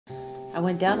I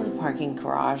went down to the parking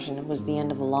garage, and it was the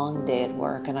end of a long day at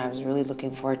work, and I was really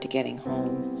looking forward to getting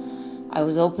home. I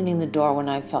was opening the door when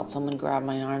I felt someone grab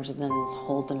my arms and then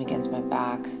hold them against my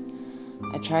back.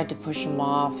 I tried to push him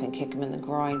off and kick him in the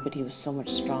groin, but he was so much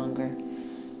stronger.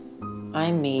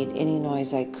 I made any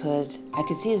noise I could. I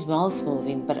could see his mouth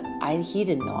moving, but he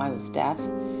didn't know I was deaf.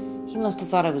 He must have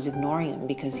thought I was ignoring him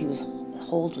because his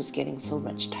hold was getting so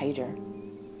much tighter.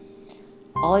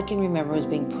 All I can remember was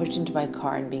being pushed into my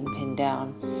car and being pinned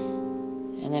down,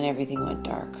 and then everything went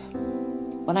dark.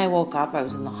 When I woke up, I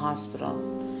was in the hospital.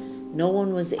 No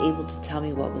one was able to tell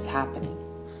me what was happening.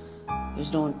 There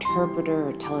was no interpreter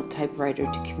or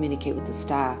teletypewriter to communicate with the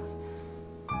staff.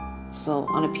 So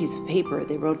on a piece of paper,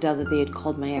 they wrote down that they had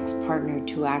called my ex-partner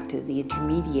to act as the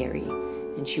intermediary,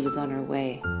 and she was on her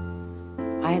way.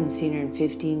 I hadn't seen her in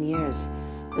 15 years,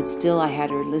 but still I had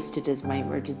her listed as my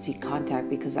emergency contact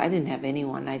because I didn't have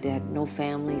anyone. I had no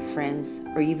family, friends,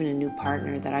 or even a new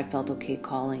partner that I felt okay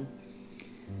calling.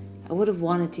 I would have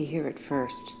wanted to hear it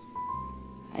first.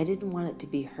 I didn't want it to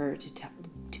be her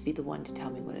to be the one to tell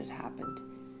me what had happened.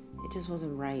 It just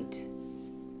wasn't right.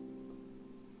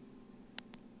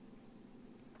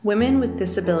 Women with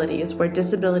disabilities, where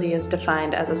disability is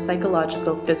defined as a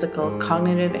psychological, physical,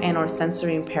 cognitive, and/or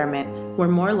sensory impairment, were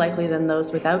more likely than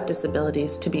those without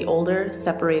disabilities to be older,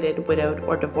 separated, widowed,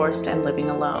 or divorced and living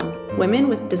alone. Women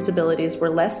with disabilities were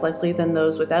less likely than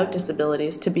those without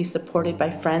disabilities to be supported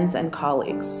by friends and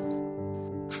colleagues.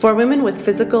 For women with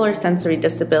physical or sensory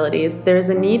disabilities, there is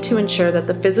a need to ensure that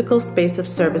the physical space of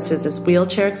services is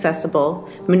wheelchair accessible,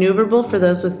 maneuverable for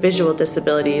those with visual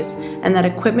disabilities, and that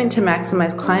equipment to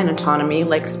maximize client autonomy,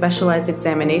 like specialized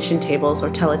examination tables or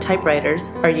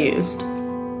teletypewriters, are used.